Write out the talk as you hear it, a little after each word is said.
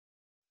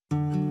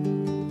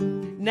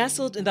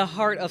Nestled in the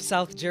heart of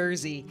South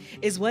Jersey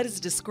is what is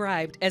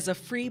described as a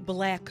free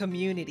Black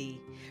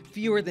community.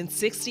 Fewer than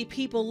 60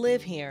 people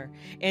live here,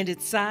 and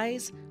its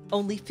size,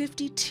 only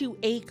 52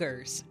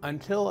 acres.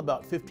 Until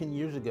about 15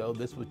 years ago,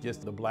 this was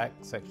just the Black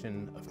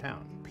section of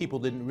town. People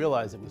didn't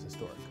realize it was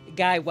historic.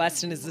 Guy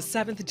Weston is the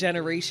 7th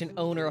generation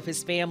owner of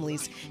his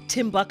family's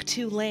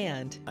Timbuctoo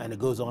land. And it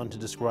goes on to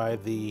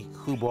describe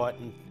who bought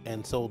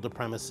and sold the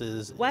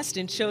premises.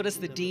 Weston showed us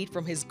the deed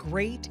from his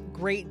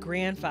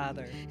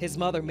great-great-grandfather. His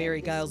mother,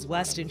 Mary Giles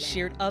Weston,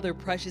 shared other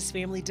precious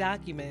family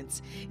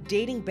documents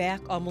dating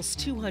back almost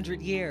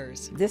 200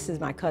 years. This is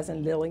my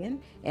cousin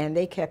Lillian, and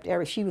they kept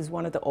she was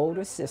one of the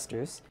older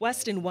sisters.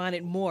 Weston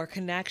wanted more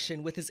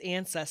connection with his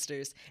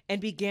ancestors and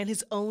began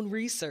his own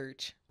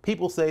research.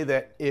 People say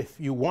that if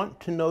you want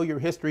to know your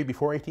history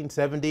before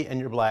 1870 and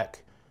you're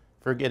Black,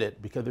 forget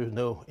it, because there's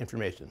no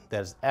information.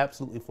 That is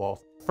absolutely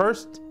false.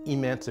 First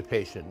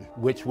emancipation,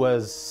 which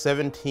was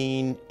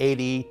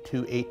 1780 to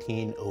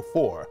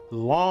 1804,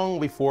 long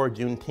before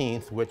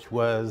Juneteenth, which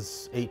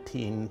was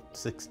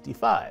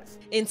 1865.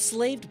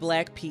 Enslaved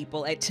Black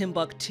people at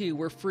Timbuctoo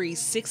were free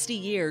 60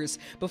 years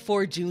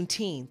before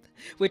Juneteenth,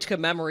 which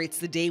commemorates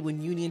the day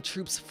when Union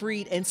troops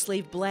freed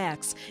enslaved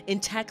Blacks in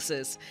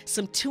Texas,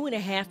 some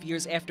 2.5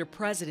 years after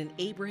President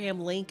Abraham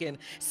Lincoln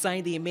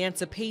signed the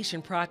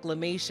Emancipation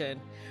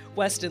Proclamation.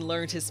 Weston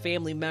learned his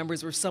family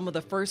members were some of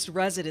the first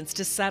residents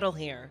to settle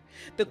here.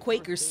 The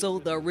Quakers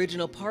sold the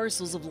original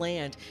parcels of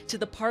land to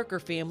the Parker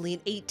family in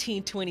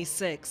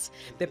 1826.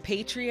 The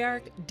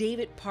patriarch,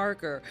 David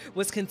Parker,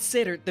 was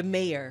considered the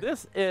mayor.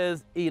 This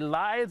is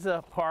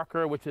Eliza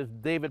Parker, which is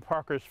David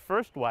Parker's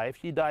first wife.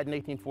 She died in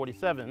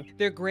 1847.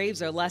 Their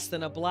graves are less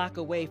than a block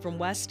away from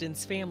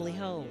Weston's family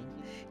home.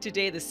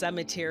 Today, the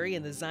cemetery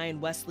and the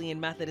Zion Wesleyan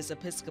Methodist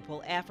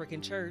Episcopal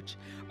African Church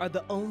are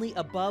the only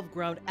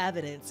above-ground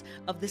evidence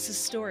of this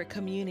historic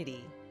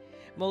community.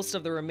 Most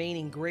of the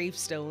remaining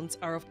gravestones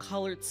are of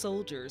colored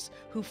soldiers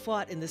who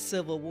fought in the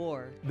Civil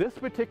War. This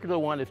particular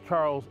one is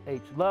Charles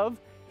H. Love.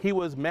 He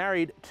was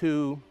married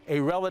to a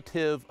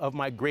relative of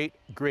my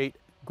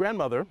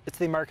great-great-grandmother. It's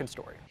the American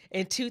story.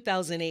 In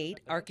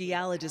 2008,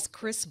 archaeologist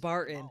Chris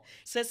Barton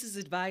says his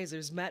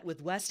advisors met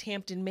with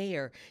Westampton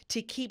mayor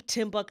to keep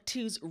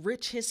Timbuctoo's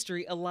rich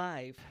history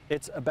alive.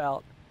 It's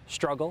about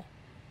struggle,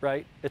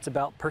 right? It's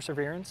about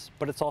perseverance,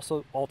 but it's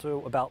also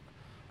about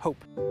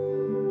hope.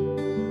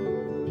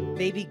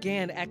 They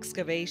began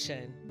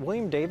excavation.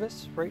 William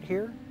Davis, right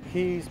here,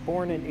 he's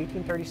born in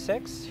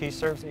 1836. He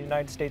serves in the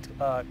United States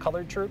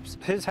colored troops.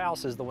 His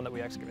house is the one that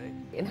we excavate.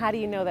 And how do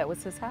you know that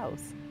was his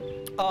house?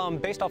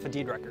 Based off of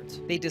deed records.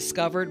 They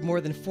discovered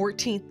more than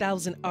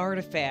 14,000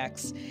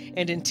 artifacts,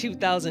 and in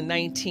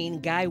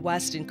 2019, Guy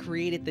Weston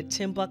created the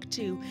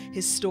Timbuctoo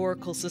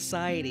Historical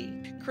Society.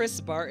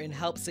 Chris Barton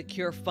helped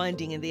secure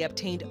funding and they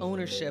obtained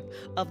ownership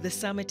of the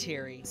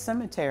cemetery.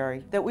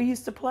 Cemetery that we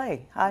used to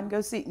play hide and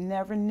go seek.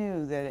 Never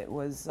knew that it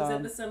was. Was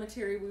that the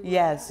cemetery we were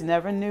Yes, at?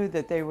 never knew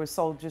that they were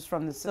soldiers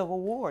from the Civil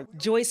War.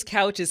 Joyce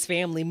Couch's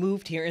family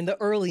moved here in the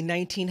early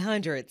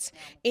 1900s,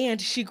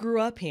 and she grew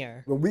up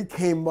here. When we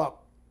came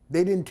up,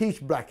 they didn't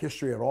teach Black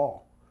history at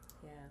all,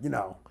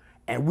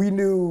 and we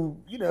knew,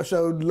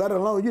 so let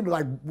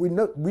alone, we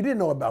didn't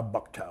know about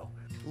Bucktoe.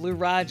 Lou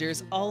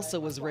Rogers also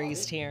was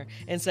raised here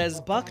and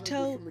says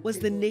Bucktoe was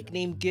the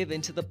nickname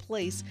given to the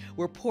place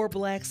where poor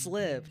Blacks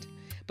lived.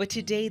 But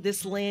today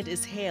this land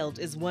is hailed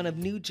as one of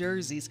New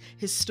Jersey's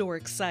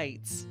historic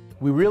sites.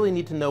 We really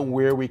need to know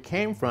where we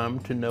came from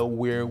to know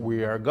where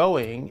we are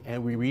going,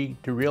 and we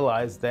need to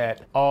realize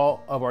that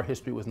all of our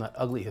history was not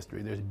ugly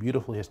history. There's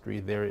beautiful history,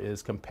 there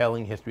is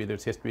compelling history,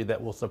 there's history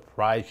that will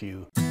surprise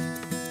you.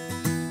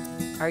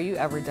 Are you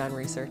ever done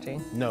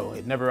researching? No,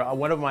 it never.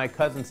 One of my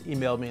cousins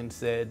emailed me and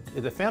said,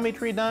 is the family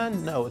tree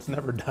done? No, it's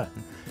never done.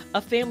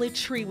 A family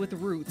tree with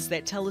roots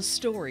that tell a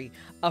story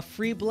of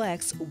free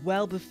Blacks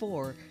well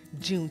before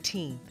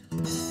Juneteenth.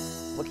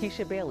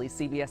 Wakisha Bailey,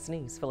 CBS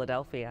News,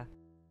 Philadelphia.